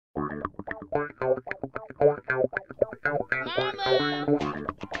Y'all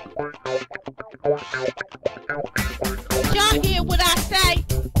hear what I say?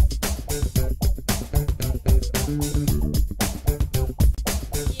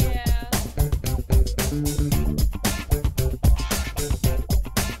 Yeah.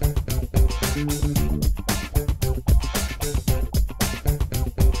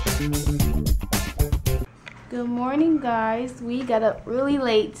 Good morning, guys. We got up really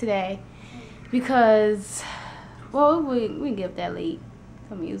late today because, well, we didn't get up that late.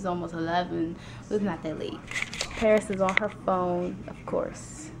 I mean, it was almost 11, but it's not that late. Paris is on her phone, of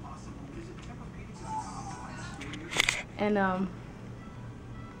course. And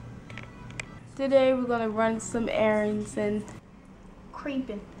today we're gonna run some errands and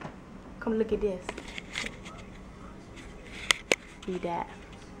creeping. Come look at this. Be that.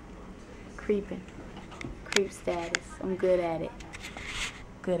 Creeping. Creep status. I'm good at it.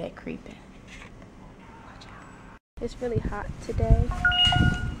 Good at creeping. Watch out. It's really hot today.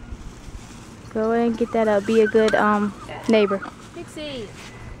 Go ahead and get that up. Be a good neighbor. Pixie.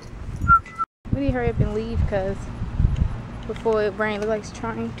 We need to hurry up and leave because before it rains, it looks like it's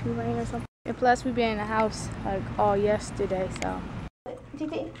trying to rain or something. And plus we've been in the house like all yesterday, so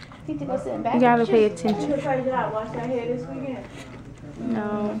Titi, go sit in back. you gotta pay attention. You try to wash that hair this weekend?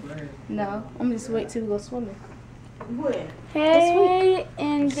 No. I'm just wait till we go swimming. When? Hey,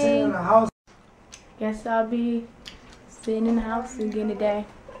 Andy. Guess I'll be sitting in the house again today.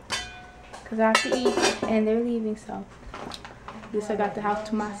 Cause I have to eat and they're leaving, so at least I got the house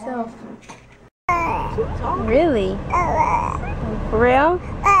to myself. Really? For real?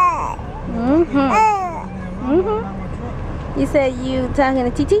 You said you talking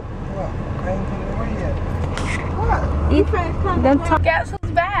to Titi? Guess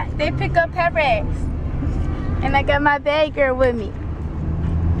who's back? They pick up Paris. And I got my bag girl with me.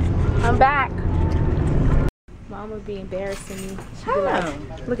 I'm back. Mama be embarrassing me. She be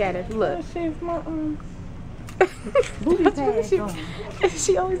like, look at her, look.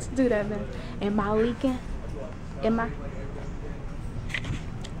 She always do that, man. Am I leaking? Am I?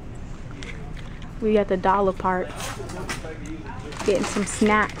 We at the dollar part. Getting some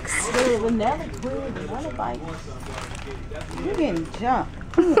snacks. You're getting jumped.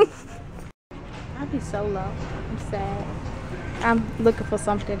 I'd be so low. I'm sad. I'm looking for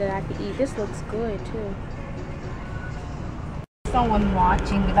something that I can eat. This looks good too. Someone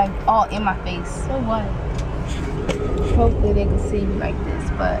watching, like all in my face. So what? Hopefully they can see me like this,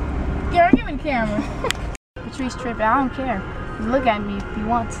 but girl, give me the camera. Patrice tripping. I don't care. Look at me if you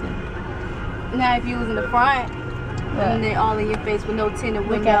want to. Now if you was in the front and they're all in your face with no tinted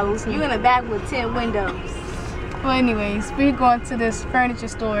windows, you in the back with 10 windows. Well, anyways, we're going to this furniture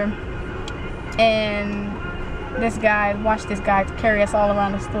store, and this guy, watched this guy carry us all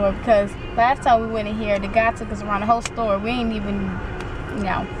around the store because last time we went in here, the guy took us around the whole store. We ain't even, you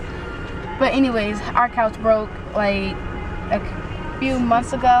know. But anyways, our couch broke like a few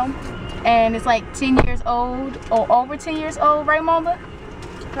months ago, and it's like 10 years old or over 10 years old, right, Mama?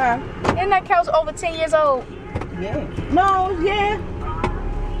 Huh? Isn't that couch over 10 years old? Yeah. No, yeah.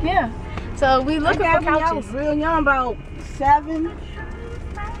 Yeah. So we looking for couches. I was real young, about 7,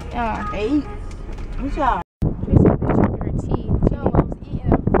 8. What's y'all? Tracy was drinking her tea. So I was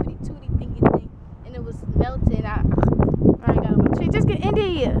eating a tootie tootie thingy thing, and it was melting. I already got one. Just get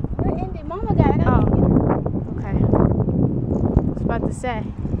India. Where Indy? Mama got it. Oh. Okay. I was about to say.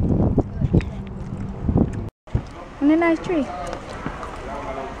 And a nice tree.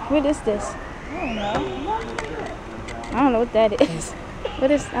 What is this? I don't know. I don't know what that is.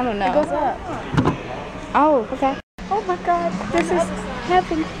 What is? I don't know. It goes up. Oh, okay. Oh my God, this is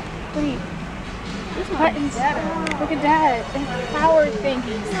heaven. Wait. Buttons. Look at that. Power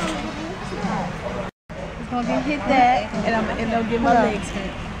thingies. It's gonna get hit that, and they'll get my legs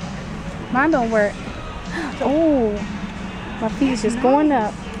hit. Mine don't work. Oh, my feet is just going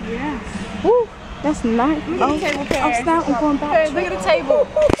up. Yes. Woo, that's nice. Oh, I'm stopping. I'm going back. Hey, look at the table.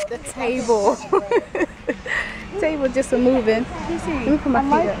 The table. Table just a moving. Let me put my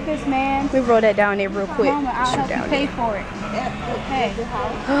feet up. This man. Let me roll that down there real quick. Mama, I'll help you pay for it. Hey.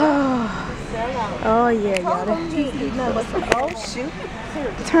 Oh yeah, y'all. Oh shoot.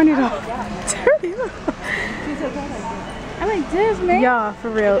 Turn it off. Turn it off. I like this, man. Y'all, for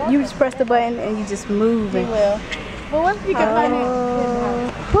real. You just press the button and you just move. You will. But what if you can find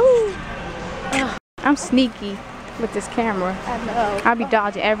it? I'm sneaky with this camera. I know. I'll be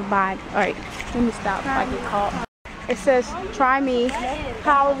dodging everybody. Alright, let me stop if I get caught. It says, try me,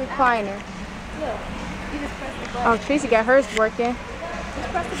 power recliner. You just press the button. Oh, Tracy got hers working. Just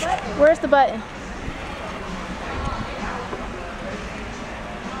press the button. Where's the button?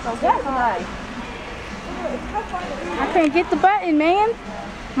 That's nice. I can't get the button, man.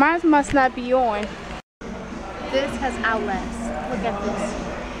 Mine must not be on. This has outlets. Look at this.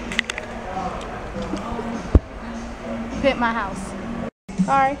 Fit my house.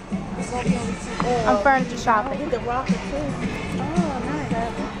 Sorry. I'm furniture shopping. The rocker too. Oh,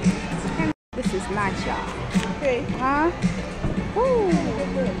 nice. This is nice, y'all. Okay. Huh? Woo.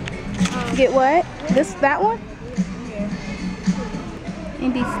 Get what? That one?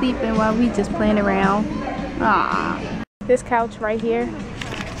 Indy's sleeping while we just playing around. Ah. This couch right here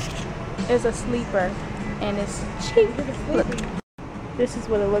is a sleeper and it's cheap. Look. This is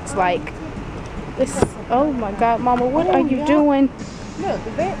what it looks like. This. Oh my God, Mama, what are you doing? Look,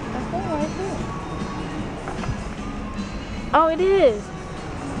 the bed. That's one right there. Oh, it is.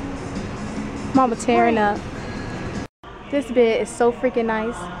 Mama tearing up. This bed is so freaking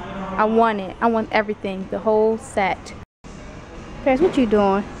nice. I want it. I want everything. The whole set. Paris, what you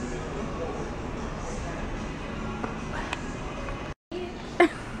doing?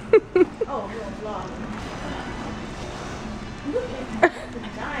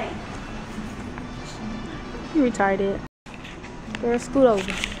 You retarded. Girl, scoot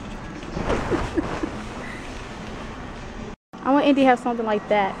over. I want Indy to have something like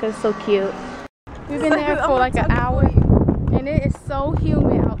that because it's so cute. We've been there for like an hour and it is so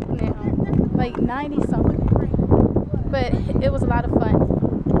humid out now. Like 90 something. But it was a lot of fun.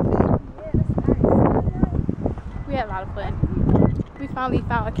 We had a lot of fun. We finally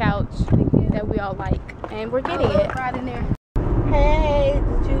found a couch that we all like and we're getting it. Right in there. Hey,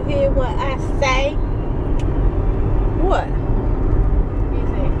 did you hear what I say? What?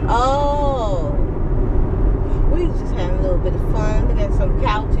 Oh, we was just having a little bit of fun. Look at some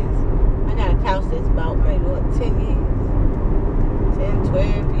couches. I got a couch that's about maybe what, 10 years, 10,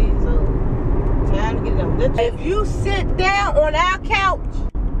 12 years old. Time to get it over. If you sit down on our couch,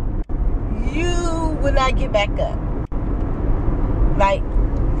 you will not get back up. Like,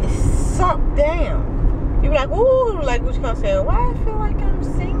 it's sunk down. You be like, ooh, like what you gonna say? Why I feel like I'm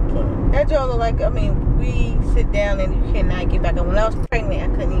sinking? That joint look like, I mean, we sit down and you cannot get back up. When I was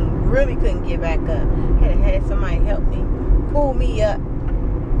pregnant, I really couldn't get back up. Had to have somebody help me, pull me up,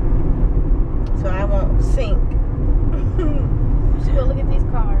 so I won't sink. We should go look at these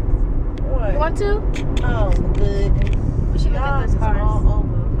cars. What? You want to? Oh goodness. We should look at those cars. All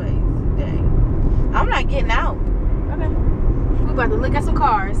over the place today. I'm not getting out. Okay. We're about to look at some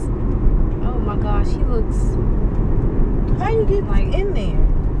cars. Oh my gosh, he looks. How you get like in there?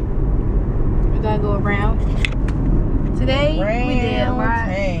 We gotta go around. Today we did a lot.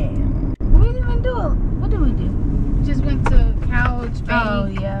 We didn't even do it. What did we do? We just went to Couch Bank. Oh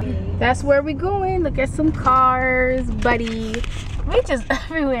yeah. That's where we going. Look at some cars, buddy. We just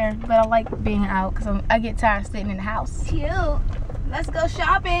everywhere. But I like being out because I get tired of sitting in the house. Cute. Let's go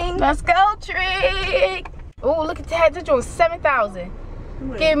shopping. Let's go, Trick. Oh, look at that. This was 7,000.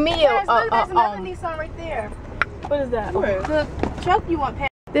 Give me There's another Nissan right there. What is that? The truck you want, Pat.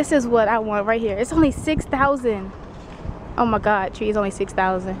 This is what I want right here. It's only 6,000. Oh my God, Tree is only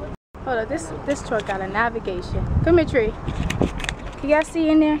 6,000. Hold up, this truck got a navigation. Come here, Tree. Can y'all see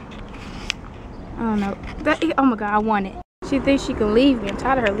in there? I don't know. Oh my God, I want it. She thinks she can leave me. I'm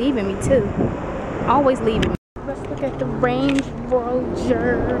tired of her leaving me too. Always leaving me. Let's look at the Range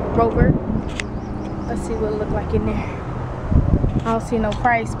Rover. Let's see what it look like in there. I don't see no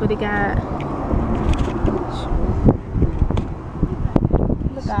price, but it got.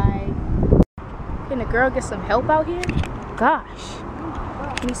 Look, can the girl get some help out here? Gosh,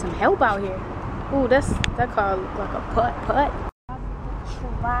 we need some help out here. Ooh, that car look like a putt.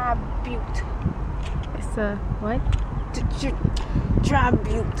 Tribute. It's a what?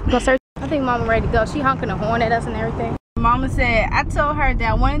 Tribute. Go search. I think Mama ready to go. She honking a horn at us and everything. Mama said, I told her that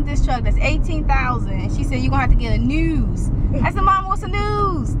I wanted this truck that's 18,000. And she said, you're gonna have to get a news. I said, Mama, what's the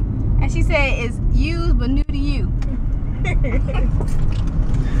news? And she said, it's used but new to you.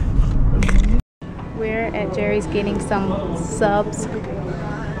 We're at Jerry's getting some subs.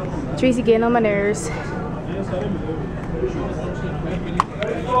 Tracy getting on my nerves.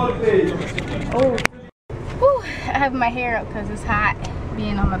 Oh. Whew, I have my hair up because it's hot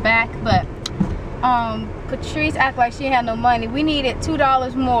being on my back, but Patrice act like she had no money. We needed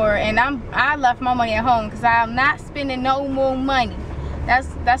 $2 more, and I left my money at home because I'm not spending no more money. That's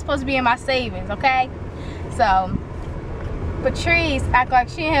supposed to be in my savings, okay? So Patrice act like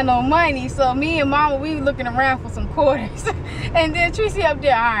she had no money, so me and Mama, we looking around for some quarters. And then Tracy up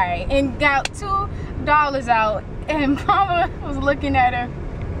there, all right, and got $2 out, and Mama was looking at her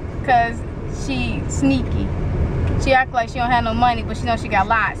because she sneaky. She act like she don't have no money, but she knows she got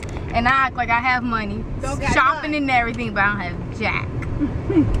lots. And I act like I have money, shopping and everything, but I don't have jack.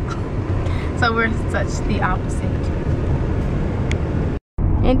 So we're such the opposite.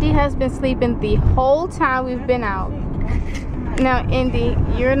 Indy has been sleeping the whole time we've been out. Now, Indy,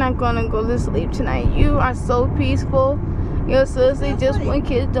 you're not gonna go to sleep tonight. You are so peaceful. Your sister just when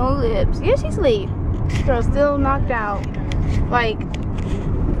kids don't lips. Yeah, she's asleep. Girl, still knocked out. Like,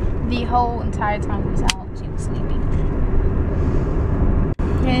 the whole entire time we was out, she was sleeping.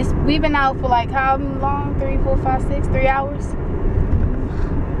 And we've been out for like how long? 3, 4, 5, 6, 3 hours?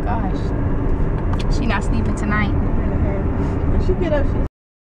 Gosh. She not sleeping tonight. When she get up, she's